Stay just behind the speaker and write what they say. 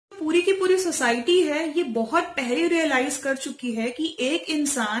पूरी की पूरी सोसाइटी है ये बहुत पहले रियलाइज कर चुकी है कि एक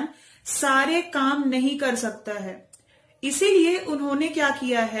इंसान सारे काम नहीं कर सकता है। इसीलिए उन्होंने क्या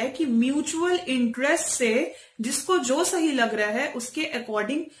किया है कि म्यूचुअल इंटरेस्ट से जिसको जो सही लग रहा है उसके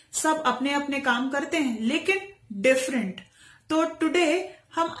अकॉर्डिंग सब अपने अपने काम करते हैं, लेकिन डिफरेंट। तो टुडे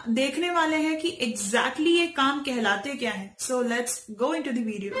हम देखने वाले हैं कि एग्जैक्टली ये काम कहलाते क्या है। So let's go into the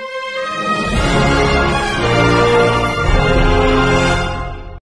video.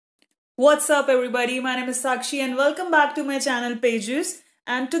 What's up everybody, my name is Sakshi and welcome back to my channel Pages.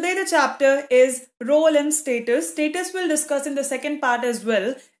 And today the chapter is role and status. Status we'll discuss in the second part as well.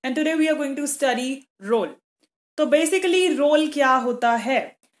 And today we are going to study role. तो basically role क्या होता है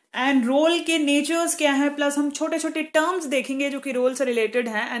and role के natures क्या है, plus हम छोटे छोटे terms देखेंगे जो कि role से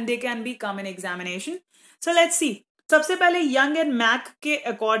related हैं and they can be come in examination. So let's see. सबसे पहले Young and Mack के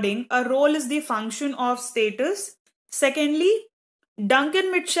according a role is the function of status. Secondly, Duncan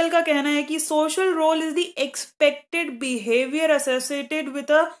मिटशेल का कहना है कि social role is the expected behaviour associated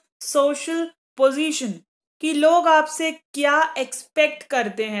with a social position, कि लोग आपसे क्या एक्सपेक्ट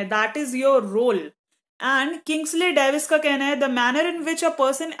करते हैं, that is your role. And Kingsley Davis का कहना है the manner in which a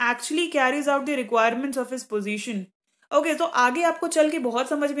person actually carries out the requirements of his position. Okay, तो आगे आपको चल के बहुत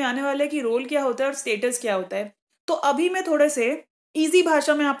समझ में आने वाला है कि रोल क्या होता है और स्टेटस क्या होता है। तो अभी मैं थोड़े से इजी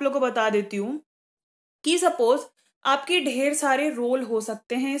भाषा में आप लोग को बता देती हूं कि सपोज आपके ढेर सारे रोल हो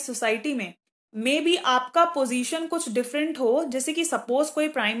सकते हैं सोसाइटी में, मे बी आपका पोजीशन कुछ डिफरेंट हो, जैसे कि सपोज कोई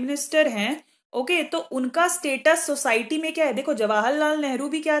प्राइम मिनिस्टर हैं, ओके, तो उनका स्टेटस सोसाइटी में क्या है। देखो जवाहरलाल नेहरू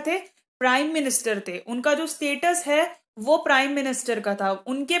भी क्या थे, प्राइम मिनिस्टर थे, उनका जो स्टेटस है वो प्राइम मिनिस्टर का था।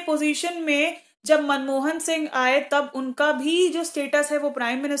 उनके पोजीशन में जब मनमोहन सिंह आए तब उनका भी जो स्टेटस है वो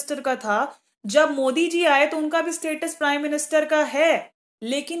प्राइम मिनिस्टर का था। जब मोदी जी आए तो उनका भी स्टेटस प्राइम मिनिस्टर का है।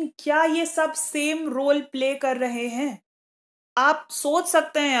 लेकिन क्या ये सब सेम रोल प्ले कर रहे हैं? आप सोच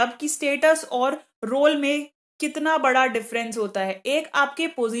सकते हैं अब कि स्टेटस और रोल में कितना बड़ा डिफरेंस होता है। एक आपके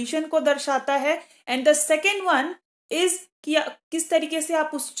पोजीशन को दर्शाता है and the second one is कि किस तरीके से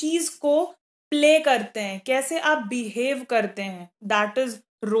आप उस चीज को प्ले करते हैं, कैसे आप बिहेव करते हैं, दैट इज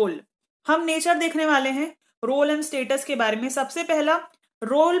रोल। हम नेचर देखने वाले हैं रोल एंड स्टेटस के बारे में। सबसे पहला,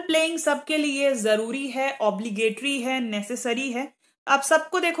 रोल प्लेइंग सबके लिए जरूरी है, ऑब्लिगेटरी है, नेसेसरी है। आप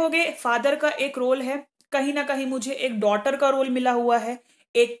सबको देखोगे फादर का एक रोल है, कहीं ना कहीं मुझे एक डॉटर का रोल मिला हुआ है,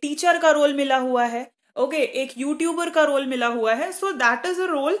 एक टीचर का रोल मिला हुआ है, ओके, एक यूट्यूबर का रोल मिला हुआ है। So that is a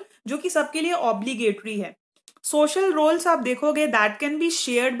role जो कि सबके लिए ऑब्लिगेटरी है। सोशल रोल्स आप देखोगे that can be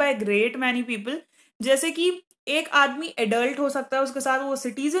shared by great many people, जैसे कि एक आदमी एडल्ट हो सकता है, उसके साथ वो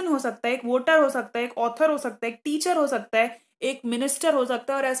सिटीजन हो सकता है, एक वोटर हो सकता है, एक ऑथर हो सकता है, एक टीचर हो सकता है, एक मिनिस्टर हो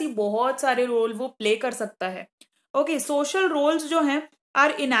सकता है, और ऐसी बहुत सारे रोल वो प्ले कर सकता है। ओके, सोशल रोल्स जो हैं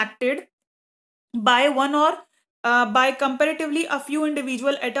आर इनएक्टेड बाय वन और bye comparatively a few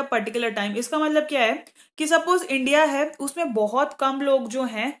individual at a particular time. इसका मतलब क्या है कि सपोज इंडिया है, उसमें बहुत कम लोग जो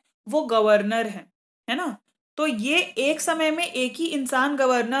हैं वो गवर्नर हैं, है ना। तो ये एक समय में एक ही इंसान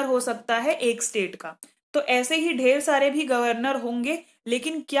गवर्नर हो सकता है एक स्टेट का। तो ऐसे ही ढेर सारे भी गवर्नर होंगे,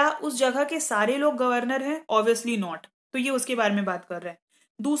 लेकिन क्या उस जगह के सारे लोग गवर्नर हैं? Obviously not. तो ये उसके बारे में बात कर रहे हैं।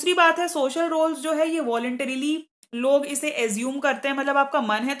 दूसरी बात है, सोशल रोल्स जो है ये वॉलंटरीली लोग इसे एज्यूम करते हैं, मतलब आपका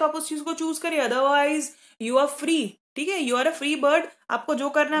मन है तो आप उस चीज को चूज करिए, अदरवाइज यू आर फ्री। ठीक है, you are a free bird, आपको जो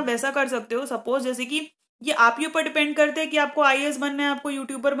करना है वैसा कर सकते हो। सपोज जैसे कि ये आप ही ऊपर डिपेंड करते हैं कि आपको आईएएस बनना है, आपको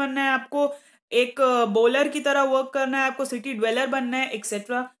यूट्यूबर बनना है, आपको एक बॉलर की तरह वर्क करना है, आपको सिटी ड्वेलर बनना है,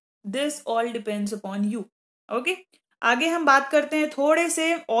 etcetera. This all depends upon you. Okay, आगे हम बात करते हैं थोड़े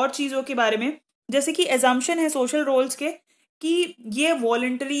से और चीजों के बारे में, जैसे कि एजम्पशन है सोशल रोल्स के कि ये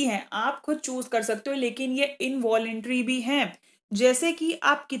वॉलंटरी हैं, आप खुद चूज कर सकते हो, लेकिन ये इनवॉलंटरी भी हैं। जैसे कि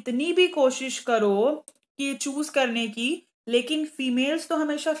आप कितनी भी कोशिश करो कि चूज करने की, लेकिन फीमेल्स तो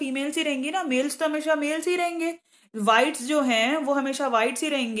हमेशा फीमेल्स ही रहेंगी ना, मेल्स तो हमेशा मेल्स ही रहेंगे, वाइट्स जो हैं वो हमेशा वाइट्स ही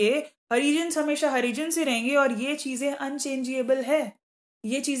रहेंगे, हरिजन्स हमेशा हरिजन्स ही रहेंगे, और ये चीजें अनचेंजेबल है,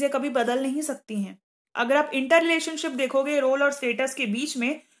 ये चीजें कभी बदल नहीं सकती हैं। अगर आप इंटर रिलेशनशिप देखोगे रोल और स्टेटस के बीच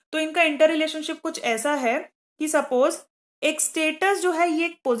में, तो इनका इंटर रिलेशनशिप कुछ ऐसा है कि सपोज एक स्टेटस जो है ये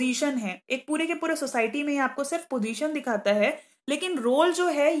एक पोजीशन है, एक पूरे के पूरे सोसाइटी में आपको सिर्फ पोजीशन दिखाता है, लेकिन रोल जो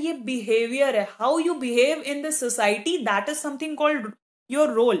है ये बिहेवियर है, how you behave in the society, that is something called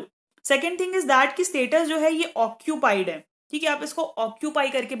your role. Second thing is that कि स्टेटस जो है ये ऑक्यूपाइड है, ठीक है, आप इसको ऑक्यूपाई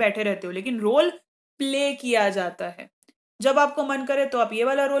करके बैठे रहते हो, लेकिन रोल प्ले किया जाता है। जब आपको मन करे तो आप ये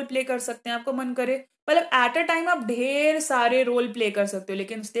वाला रोल प्ले कर सकते हैं, आपको मन करे, मतलब एट अ टाइम आप ढेर सारे रोल प्ले कर सकते हो,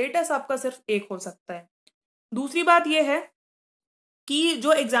 लेकिन स्टेटस आपका सिर्फ एक हो सकता है। दूसरी बात यह है कि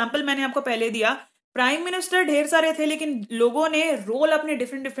जो एग्जाम्पल मैंने आपको पहले दिया, प्राइम मिनिस्टर ढेर सारे थे, लेकिन लोगों ने रोल अपने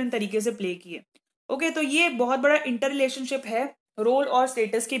डिफरेंट डिफरेंट तरीके से प्ले किए। ओके, तो ये बहुत बड़ा इंटर रिलेशनशिप है रोल और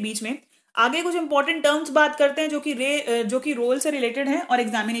स्टेटस के बीच में। आगे कुछ इंपॉर्टेंट टर्म्स बात करते हैं जो कि रोल से रिलेटेड हैं और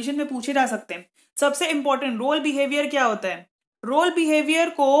एग्जामिनेशन में पूछे जा सकते हैं। सबसे इंपॉर्टेंट, रोल बिहेवियर क्या होता है? रोल बिहेवियर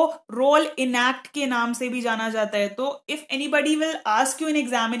को रोल इनैक्ट के नाम से भी जाना जाता है। तो if anybody will ask you in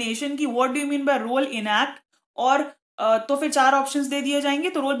examination की what do you mean by role enact, और तो फिर 4 ऑप्शंस दे दिए जाएंगे,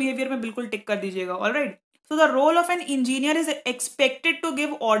 तो रोल बिहेवियर में बिल्कुल टिक कर दीजिएगा। Alright, so the role of an engineer is expected to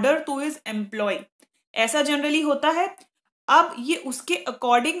give order to his employ, ऐसा जनरली होता है। अब ये उसके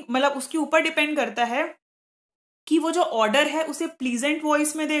अकॉर्डिंग, मतलब उसके ऊपर डिपेंड करता है कि वो जो ऑर्डर है उसे प्लीजेंट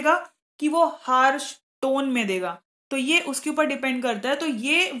वॉइस में देगा कि वो हार्श टोन में देगा, तो ये उसके ऊपर डिपेंड करता है। तो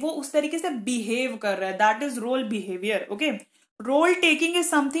ये वो उस तरीके से बिहेव कर रहा है, that is role behaviour. Okay, role taking is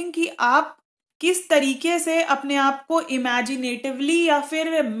something कि आप किस तरीके से अपने आप को इमेजिनेटिवली या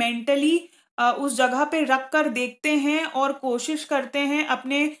फिर मेंटली उस जगह पे रख कर देखते हैं और कोशिश करते हैं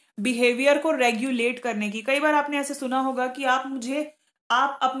अपने बिहेवियर को रेगुलेट करने की। कई बार आपने ऐसे सुना होगा कि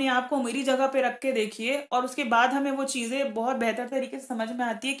आप अपने आप को मेरी जगह पे रख के देखिए और उसके बाद हमें वो चीजें बहुत बेहतर तरीके से समझ में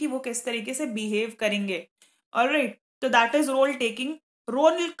आती है कि वो किस तरीके से बिहेव करेंगे। ऑलराइट, तो that is role taking.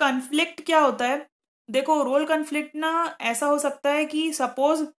 Role conflict क्या होता है? देखो, रोल कन्फ्लिक्ट ना ऐसा हो सकता है कि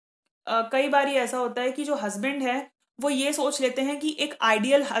सपोज कई बार ऐसा होता है कि जो हस्बैंड है वो ये सोच लेते हैं कि एक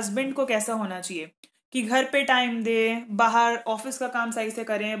आइडियल हस्बैंड को कैसा होना चाहिए, कि घर पे टाइम दे, बाहर ऑफिस का काम सही से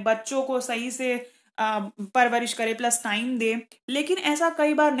करें, बच्चों को सही से परवरिश करे, प्लस टाइम दे। लेकिन ऐसा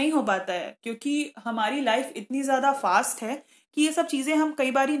कई बार नहीं हो पाता है क्योंकि हमारी लाइफ इतनी ज्यादा फास्ट है कि ये सब चीजें हम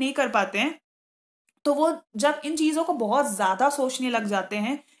कई बार ही नहीं कर पाते हैं। तो वो जब इन चीजों को बहुत ज्यादा सोचने लग जाते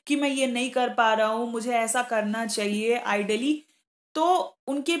हैं कि मैं ये नहीं कर पा रहा हूं, मुझे ऐसा करना चाहिए आइडियली, तो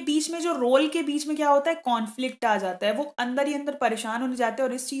उनके बीच में, जो रोल के बीच में क्या होता है, कॉन्फ्लिक्ट आ जाता है। वो अंदर ही अंदर परेशान होने जाते हैं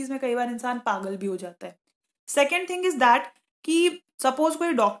और इस चीज में कई बार इंसान पागल भी हो जाता है। सेकेंड थिंग इज दैट कि सपोज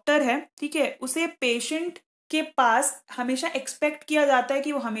कोई डॉक्टर है, ठीक है, उसे पेशेंट के पास हमेशा एक्सपेक्ट किया जाता है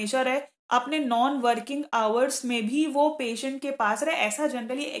कि वो हमेशा रहे, अपने नॉन वर्किंग आवर्स में भी वो पेशेंट के पास रहे, ऐसा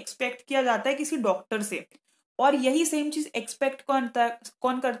जनरली एक्सपेक्ट किया जाता है किसी डॉक्टर से। और यही सेम चीज एक्सपेक्ट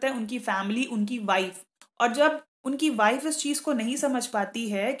कौन करता है? उनकी फैमिली, उनकी वाइफ। और जब उनकी वाइफ इस चीज को नहीं समझ पाती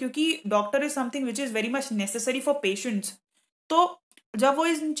है, क्योंकि doctor is something which is very much necessary for patients, तो जब वो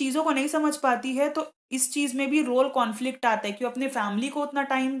इन चीजों को नहीं समझ पाती है तो इस चीज में भी रोल कॉन्फ्लिक्ट आता है कि वो अपने फैमिली को उतना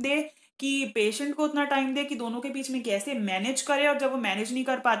टाइम दे, कि पेशेंट को उतना टाइम दे, कि दोनों के बीच में कैसे मैनेज करे। और जब वो मैनेज नहीं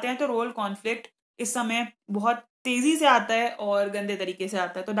कर पाते हैं तो रोल कॉन्फ्लिक्ट इस समय बहुत तेजी से आता है और गंदे तरीके से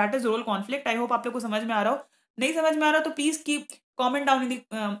आता है। तो that is role conflict. I hope आप लोग को समझ में आ रहा हो। नहीं समझ में आ रहा तो please keep comment down in दी,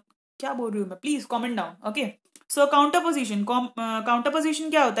 क्या बोल रही हूँ मैं, please comment down. Okay, so counter position. Counter position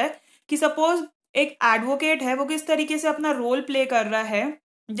क्या होता है कि सपोज एक एडवोकेट है, वो किस तरीके से अपना रोल प्ले कर रहा है,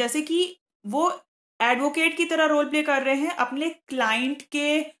 जैसे कि वो एडवोकेट की तरह रोल प्ले कर रहे हैं अपने क्लाइंट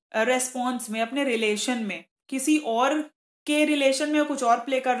के रेस्पॉन्स में, अपने रिलेशन में, किसी और के रिलेशन में कुछ और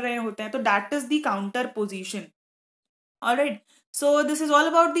प्ले कर रहे होते हैं, तो that is the counter position. Alright, so this is all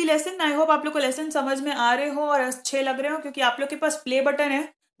about the lesson. I hope आप लोग को लेसन समझ में आ रहे हो और अच्छे लग रहे हो, क्योंकि आप लोग के पास प्ले बटन है,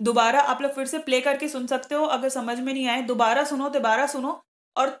 दोबारा आप लोग फिर से प्ले करके सुन सकते हो। अगर समझ में नहीं आए दोबारा सुनो,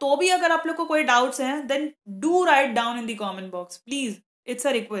 और तो भी अगर आप लोग को कोई डाउट्स हैं then do write down in the comment box please, it's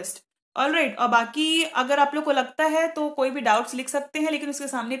a request. Alright, और बाकी अगर आप लोग को लगता है तो कोई भी डाउट्स लिख सकते हैं, लेकिन उसके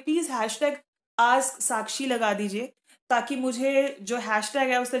सामने प्लीज हैशटैग आस्क साक्षी लगा दीजिए, ताकि मुझे जो हैशटैग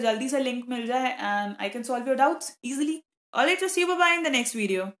है उससे जल्दी से लिंक मिल जाए and I can solve your doubts easily. Alright, so see you bye in the next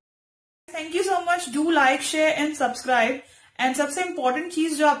video. Thank you so much. Do like, share and subscribe. And सबसे important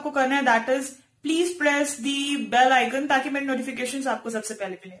चीज जो आपको करना है that is please press the bell icon ताकि मेरे notifications आपको सबसे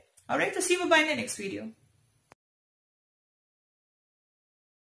पहले मिले. Alright, so see you bye in the next video.